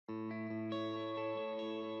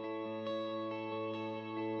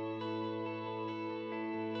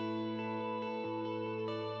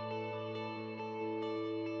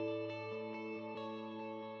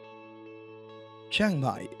Chiang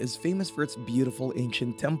Mai is famous for its beautiful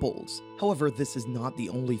ancient temples. However, this is not the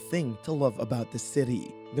only thing to love about the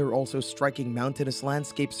city. There are also striking mountainous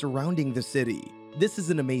landscapes surrounding the city. This is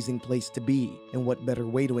an amazing place to be, and what better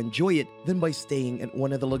way to enjoy it than by staying at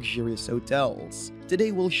one of the luxurious hotels.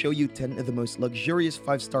 Today we'll show you 10 of the most luxurious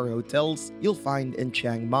 5-star hotels you'll find in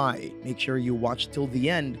Chiang Mai. Make sure you watch till the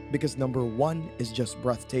end because number 1 is just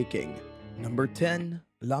breathtaking. Number 10.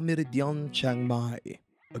 La Meridian Chiang Mai.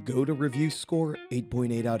 A Go-To review score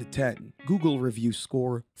 8.8 out of 10. Google review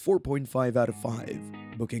score 4.5 out of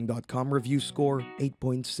 5. Booking.com review score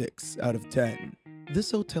 8.6 out of 10.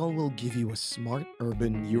 This hotel will give you a smart,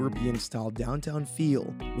 urban, European-style downtown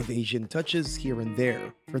feel with Asian touches here and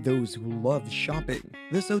there for those who love shopping.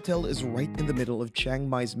 This hotel is right in the middle of Chiang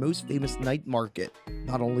Mai's most famous night market.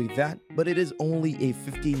 Not only that, but it is only a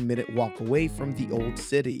 15-minute walk away from the old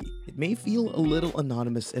city. It may feel a little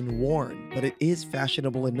anonymous and worn, but it is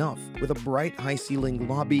fashionable enough with a bright high-ceiling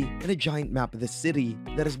lobby and a giant map of the city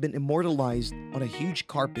that has been immortalized on a huge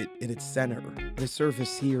carpet in its center. The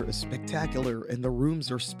service here is spectacular and the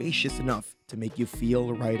rooms are spacious enough to make you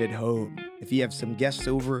feel right at home. If you have some guests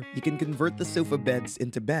over, you can convert the sofa beds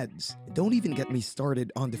into beds. Don't even get me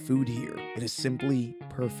started on the food here. It is simply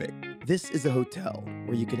perfect. This is a hotel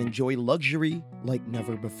where you can enjoy luxury like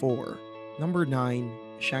never before. Number 9.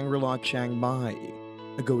 Shangri-La Chiang Mai.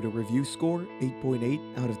 A Go-To review score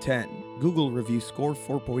 8.8 out of 10. Google review score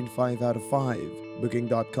 4.5 out of 5.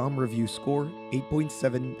 Booking.com review score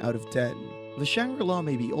 8.7 out of 10. The Shangri-La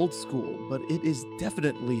may be old school, but it is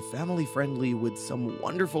definitely family-friendly with some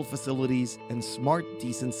wonderful facilities and smart,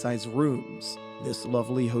 decent-sized rooms. This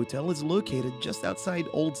lovely hotel is located just outside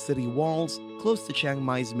Old City walls, close to Chiang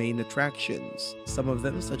Mai's main attractions. Some of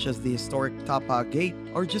them, such as the historic Tapa Gate,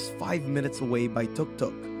 are just 5 minutes away by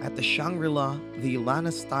tuk-tuk. At the Shangri-La, the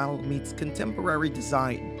Lana style meets contemporary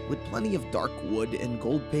design, with plenty of dark wood and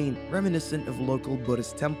gold paint reminiscent of local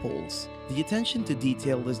Buddhist temples. The attention to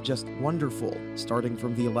detail is just wonderful, starting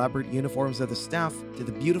from the elaborate uniforms of the staff to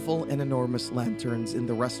the beautiful and enormous lanterns in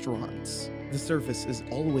the restaurants. The service is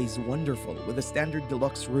always wonderful, with the standard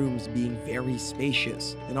deluxe rooms being very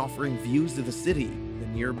spacious and offering views of the city, the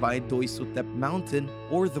nearby Doi Sutep mountain,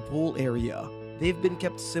 or the pool area. They've been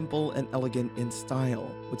kept simple and elegant in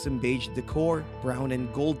style, with some beige decor, brown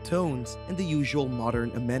and gold tones, and the usual modern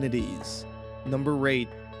amenities. Number 8.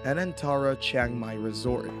 Anantara Chiang Mai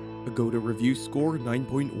Resort. A Go-To review score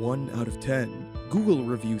 9.1 out of 10. Google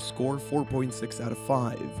review score 4.6 out of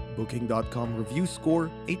 5. Booking.com review score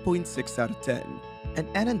 8.6 out of 10.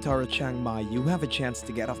 At Anantara Chiang Mai, you have a chance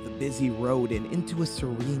to get off the busy road and into a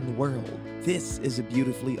serene world. This is a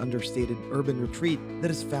beautifully understated urban retreat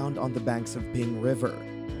that is found on the banks of Ping River.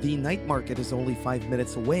 The night market is only 5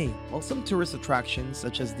 minutes away, while some tourist attractions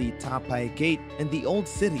such as the Tapai Gate and the Old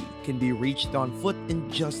City can be reached on foot in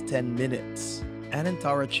just 10 minutes.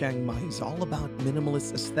 Anantara Chiang Mai is all about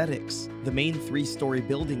minimalist aesthetics. The main 3-story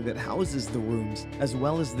building that houses the rooms, as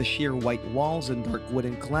well as the sheer white walls and dark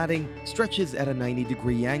wooden cladding, stretches at a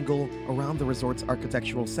 90-degree angle around the resort's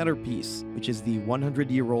architectural centerpiece, which is the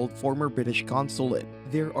 100-year-old former British consulate.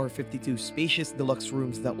 There are 52 spacious deluxe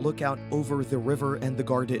rooms that look out over the river and the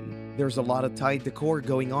garden. There's a lot of Thai decor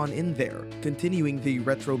going on in there, continuing the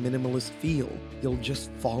retro minimalist feel. You'll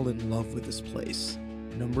just fall in love with this place.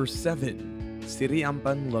 Number 7. Siri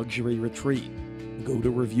Ampan Luxury Retreat.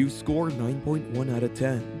 Go-To review score 9.1 out of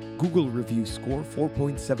 10. Google review score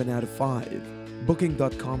 4.7 out of 5.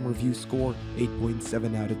 Booking.com review score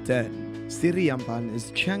 8.7 out of 10. Siri Ampan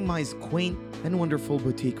is Chiang Mai's quaint and wonderful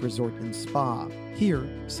boutique resort and spa. Here,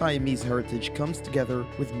 Siamese heritage comes together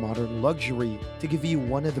with modern luxury to give you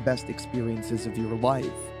one of the best experiences of your life.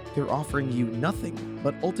 They're offering you nothing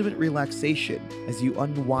but ultimate relaxation as you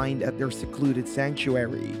unwind at their secluded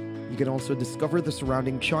sanctuary. You can also discover the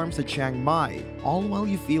surrounding charms of Chiang Mai, all while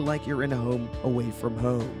you feel like you're in a home away from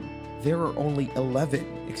home. There are only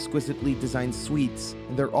 11 exquisitely designed suites,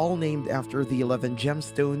 and they're all named after the 11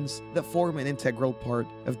 gemstones that form an integral part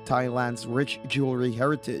of Thailand's rich jewelry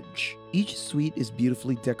heritage. Each suite is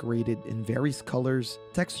beautifully decorated in various colors,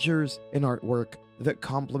 textures, and artwork that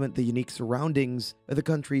complement the unique surroundings of the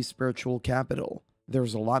country's spiritual capital.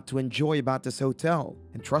 There's a lot to enjoy about this hotel,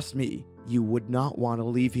 and trust me, you would not want to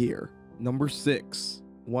leave here. Number 6.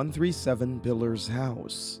 137 Pillars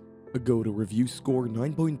House. A Go-To review score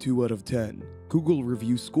 9.2 out of 10. Google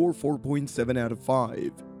review score 4.7 out of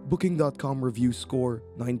 5. Booking.com review score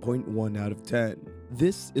 9.1 out of 10.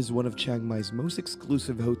 This is one of Chiang Mai's most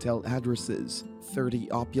exclusive hotel addresses, 30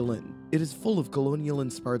 Opulent. It is full of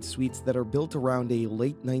colonial-inspired suites that are built around a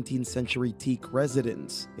late 19th century teak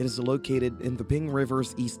residence. It is located in the Ping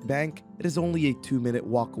River's east bank. It is only a 2-minute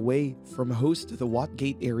walk away from host the Wat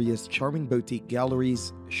Gate area's charming boutique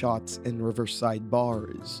galleries, shots, and riverside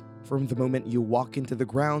bars. From the moment you walk into the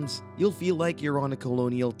grounds, you'll feel like you're on a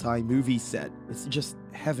colonial Thai movie set. It's just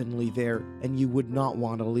heavenly there, and you would not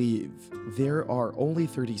want to leave. There are only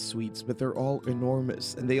 30 suites, but they're all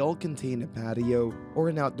enormous, and they all contain a patio or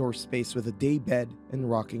an outdoor space with a day bed and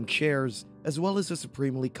rocking chairs, as well as a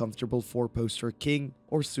supremely comfortable 4-poster king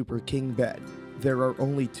or super king bed. There are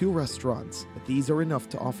only 2 restaurants, but these are enough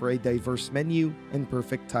to offer a diverse menu and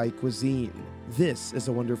perfect Thai cuisine. This is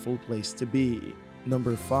a wonderful place to be.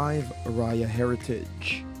 Number 5. Raya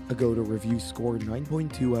Heritage. Agoda review score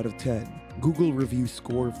 9.2 out of 10. Google review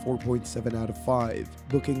score 4.7 out of 5.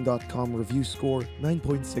 Booking.com review score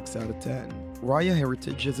 9.6 out of 10. Raya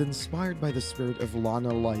Heritage is inspired by the spirit of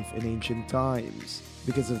Lana life in ancient times.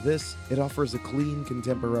 Because of this, it offers a clean,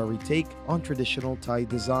 contemporary take on traditional Thai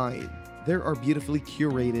design. There are beautifully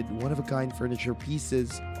curated, one-of-a-kind furniture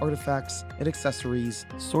pieces, artifacts, and accessories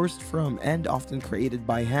sourced from and often created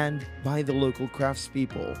by hand by the local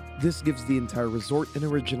craftspeople. This gives the entire resort an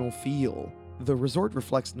original feel. The resort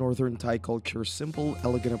reflects Northern Thai culture's simple,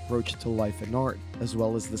 elegant approach to life and art, as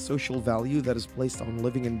well as the social value that is placed on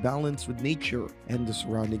living in balance with nature and the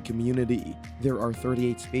surrounding community. There are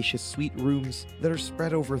 38 spacious suite rooms that are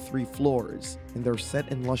spread over 3 floors, and they're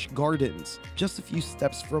set in lush gardens, just a few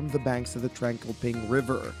steps from the banks of the tranquil Ping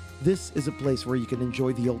River. This is a place where you can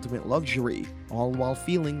enjoy the ultimate luxury, all while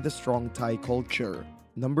feeling the strong Thai culture.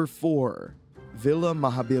 Number 4. Villa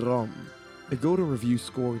Mahabiram. Agoda review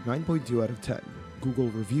score 9.2 out of 10. Google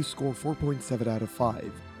review score 4.7 out of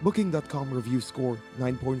 5. Booking.com review score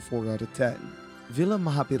 9.4 out of 10. Villa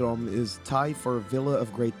Mahapiram is Thai for Villa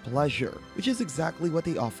of Great Pleasure, which is exactly what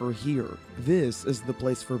they offer here. This is the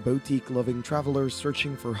place for boutique-loving travelers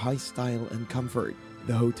searching for high style and comfort.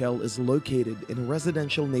 The hotel is located in a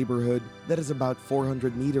residential neighborhood that is about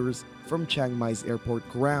 400 meters from Chiang Mai's airport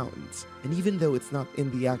grounds. And even though it's not in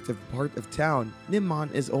the active part of town,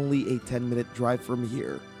 Nimman is only a 10-minute drive from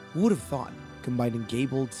here. Who would have thought? Combining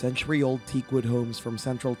gabled, century-old teakwood homes from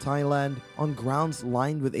central Thailand on grounds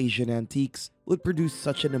lined with Asian antiques would produce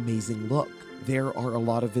such an amazing look. There are a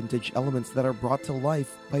lot of vintage elements that are brought to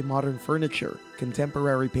life by modern furniture,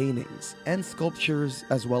 contemporary paintings, and sculptures,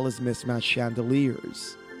 as well as mismatched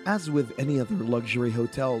chandeliers. As with any other luxury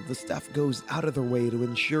hotel, the staff goes out of their way to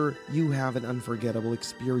ensure you have an unforgettable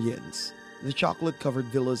experience. The chocolate-covered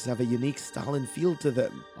villas have a unique style and feel to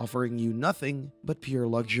them, offering you nothing but pure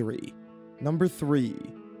luxury. Number 3.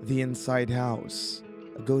 The Inside House.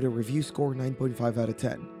 Agoda review score 9.5 out of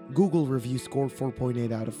 10. Google review score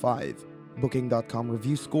 4.8 out of 5. Booking.com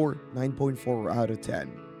review score 9.4 out of 10.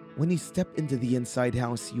 When you step into the Inside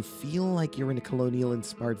House, you feel like you're in a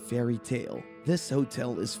colonial-inspired fairy tale. This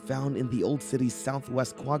hotel is found in the old city's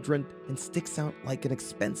southwest quadrant and sticks out like an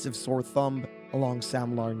expensive sore thumb along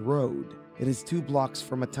Samlarn Road. It is 2 blocks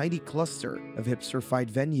from a tiny cluster of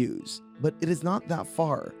hipster-fied venues, but it is not that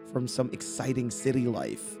far from some exciting city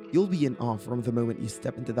life. You'll be in awe from the moment you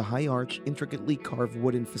step into the high-arch, intricately carved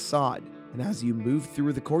wooden facade, and as you move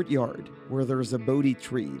through the courtyard, where there's a Bodhi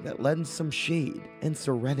tree that lends some shade and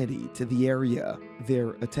serenity to the area.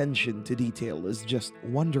 Their attention to detail is just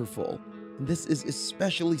wonderful, and this is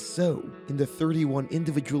especially so in the 31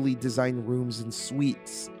 individually designed rooms and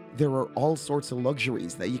suites. There are all sorts of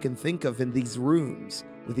luxuries that you can think of in these rooms,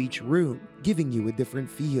 with each room giving you a different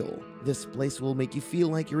feel. This place will make you feel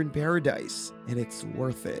like you're in paradise, and it's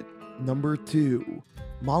worth it. Number 2.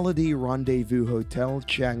 Maladi Rendezvous Hotel,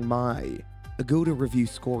 Chiang Mai. Agoda review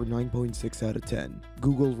score 9.6 out of 10.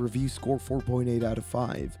 Google review score 4.8 out of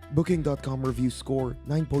 5. Booking.com review score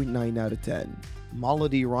 9.9 out of 10.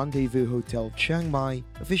 Maladi Rendezvous Hotel, Chiang Mai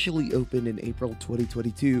officially opened in April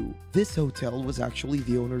 2022. This hotel was actually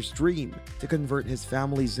the owner's dream to convert his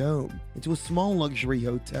family's home into a small luxury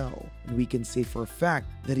hotel, and we can say for a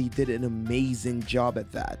fact that he did an amazing job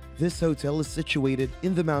at that. This hotel is situated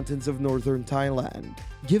in the mountains of northern Thailand.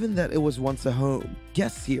 Given that it was once a home,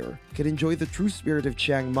 guests here could enjoy the true spirit of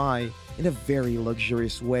Chiang Mai in a very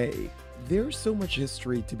luxurious way. There's so much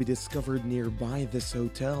history to be discovered nearby this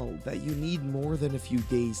hotel that you need more than a few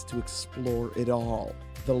days to explore it all.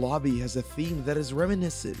 The lobby has a theme that is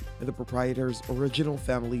reminiscent of the proprietor's original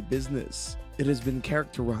family business. It has been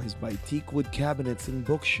characterized by teakwood cabinets and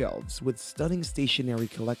bookshelves with stunning stationery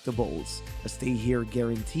collectibles. A stay here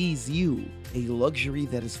guarantees you a luxury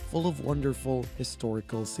that is full of wonderful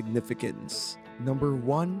historical significance. Number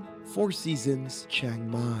 1. Four Seasons Chiang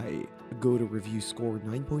Mai. Go to review score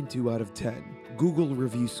 9.2 out of 10. Google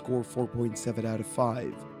review score 4.7 out of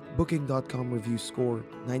 5. Booking.com review score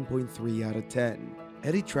 9.3 out of 10.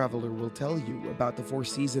 Any traveler will tell you about the Four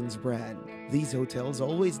Seasons brand. These hotels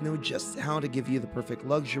always know just how to give you the perfect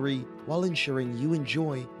luxury while ensuring you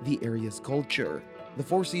enjoy the area's culture. The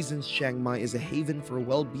Four Seasons Chiang Mai is a haven for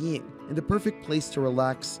well-being and the perfect place to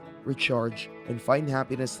relax, recharge, and find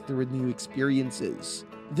happiness through new experiences.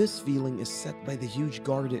 This feeling is set by the huge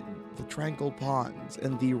garden, the tranquil ponds,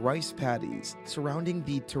 and the rice paddies surrounding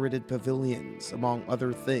the turreted pavilions, among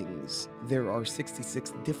other things. There are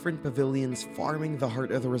 66 different pavilions forming the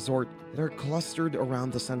heart of the resort that are clustered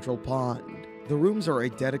around the central pond. The rooms are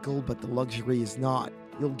identical, but the luxury is not.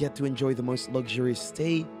 You'll get to enjoy the most luxurious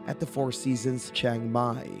stay at the Four Seasons Chiang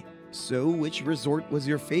Mai. So, which resort was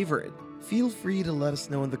your favorite? Feel free to let us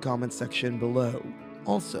know in the comment section below.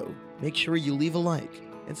 Also, make sure you leave a like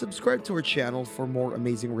and subscribe to our channel for more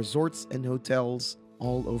amazing resorts and hotels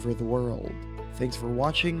all over the world. Thanks for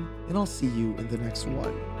watching, and I'll see you in the next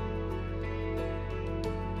one.